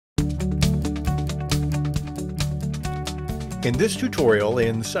In this tutorial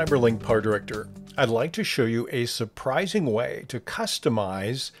in Cyberlink PowerDirector, I'd like to show you a surprising way to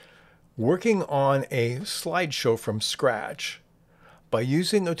customize working on a slideshow from scratch by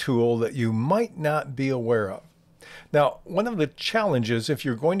using a tool that you might not be aware of. Now, one of the challenges if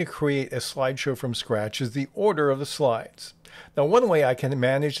you're going to create a slideshow from scratch is the order of the slides. Now, one way I can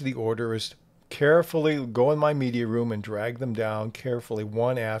manage the order is carefully go in my media room and drag them down carefully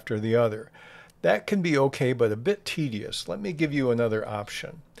one after the other. That can be okay, but a bit tedious. Let me give you another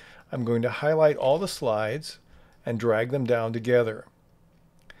option. I'm going to highlight all the slides and drag them down together.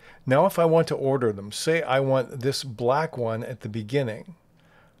 Now if I want to order them, say I want this black one at the beginning.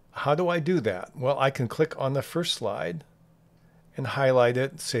 How do I do that? Well, I can click on the first slide and highlight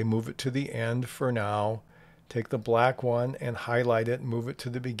it, say move it to the end for now. Take the black one and highlight it, move it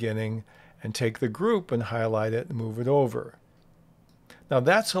to the beginning, and take the group and highlight it and move it over. Now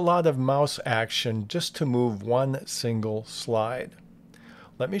that's a lot of mouse action just to move one single slide.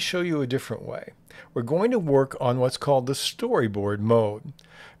 Let me show you a different way. We're going to work on what's called the storyboard mode,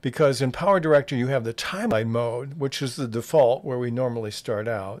 because in PowerDirector you have the timeline mode, which is the default where we normally start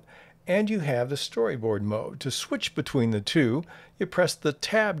out, and you have the storyboard mode. To switch between the two, you press the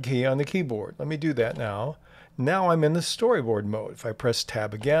Tab key on the keyboard. Let me do that now. Now I'm in the storyboard mode. If I press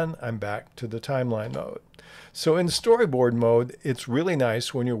Tab again, I'm back to the timeline mode. So in storyboard mode, it's really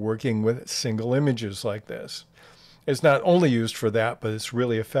nice when you're working with single images like this. It's not only used for that, but it's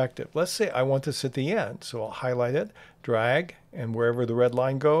really effective. Let's say I want this at the end, so I'll highlight it, drag, and wherever the red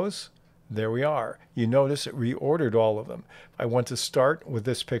line goes, there we are. You notice it reordered all of them. If I want to start with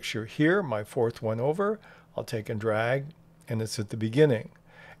this picture here, my fourth one over, I'll take and drag, and it's at the beginning.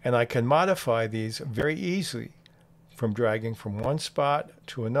 And I can modify these very easily from dragging from one spot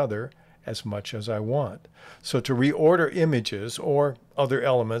to another as much as I want. So to reorder images or other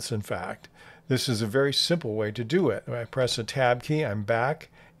elements, in fact, this is a very simple way to do it. When I press the Tab key, I'm back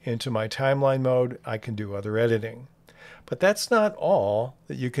into my timeline mode. I can do other editing. But that's not all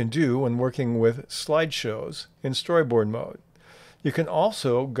that you can do when working with slideshows in storyboard mode. You can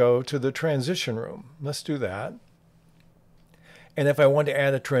also go to the transition room. Let's do that. And if I want to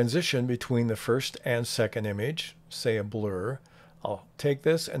add a transition between the first and second image, say a blur, I'll take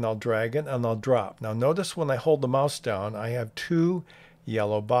this and I'll drag it and I'll drop. Now notice when I hold the mouse down, I have two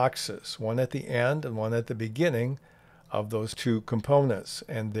yellow boxes, one at the end and one at the beginning of those two components.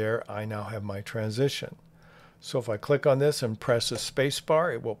 And there I now have my transition. So if I click on this and press the space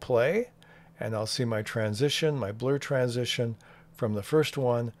bar, it will play, and I'll see my transition, my blur transition from the first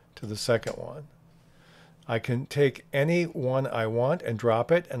one to the second one. I can take any one I want and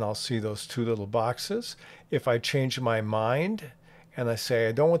drop it, and I'll see those two little boxes. If I change my mind and I say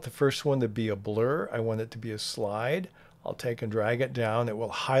I don't want the first one to be a blur, I want it to be a slide, I'll take and drag it down. It will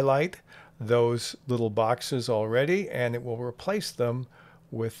highlight those little boxes already, and it will replace them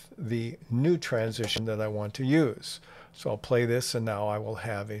with the new transition that I want to use. So I'll play this, and now I will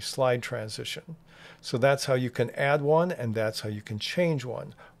have a slide transition. So that's how you can add one, and that's how you can change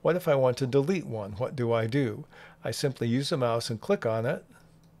one. What if I want to delete one? What do? I simply use the mouse and click on it,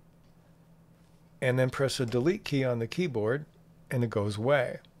 and then press the delete key on the keyboard, and it goes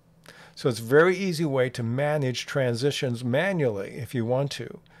away. So it's a very easy way to manage transitions manually if you want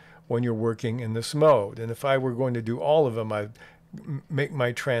to when you're working in this mode. And if I were going to do all of them, I'd make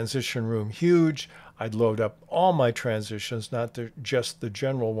my transition room huge. I'd load up all my transitions, not just the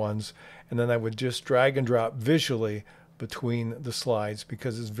general ones, and then I would just drag and drop visually between the slides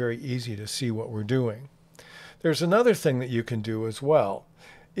because it's very easy to see what we're doing. There's another thing that you can do as well.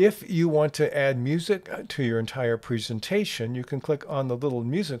 If you want to add music to your entire presentation, you can click on the little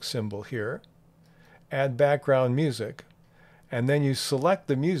music symbol here, add background music, and then you select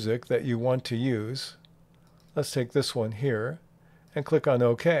the music that you want to use. Let's take this one here and click on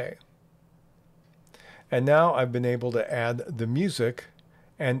OK. And now I've been able to add the music,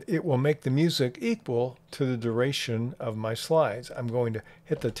 and it will make the music equal to the duration of my slides. I'm going to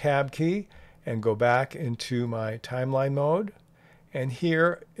hit the Tab key and go back into my timeline mode. And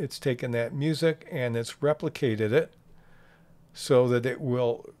here it's taken that music and it's replicated it so that it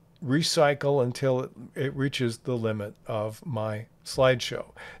will recycle until it reaches the limit of my slideshow.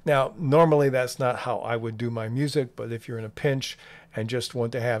 Now, normally that's not how I would do my music, but if you're in a pinch and just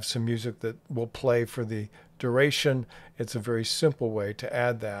want to have some music that will play for the duration, it's a very simple way to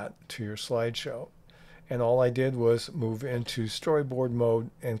add that to your slideshow. And all I did was move into storyboard mode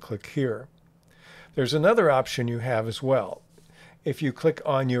and click here. There's another option you have as well. If you click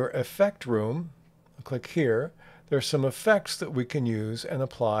on your effect room, click here, there's some effects that we can use and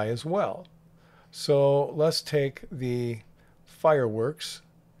apply as well. So let's take the fireworks,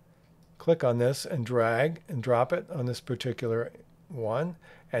 click on this and drag and drop it on this particular one.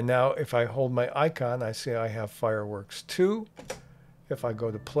 And now if I hold my icon, I see I have fireworks 2. If I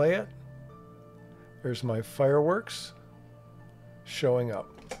go to play it, there's my fireworks showing up.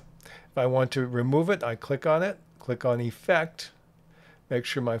 If I want to remove it, I click on it, click on Effect, make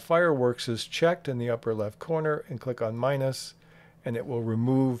sure my fireworks is checked in the upper left corner, and click on minus, and it will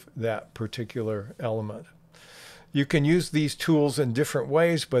remove that particular element. You can use these tools in different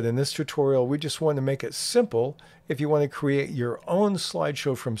ways, but in this tutorial we just want to make it simple if you want to create your own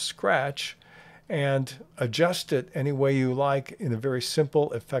slideshow from scratch and adjust it any way you like in a very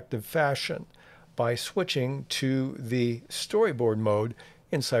simple, effective fashion by switching to the storyboard mode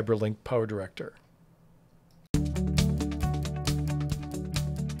in CyberLink PowerDirector.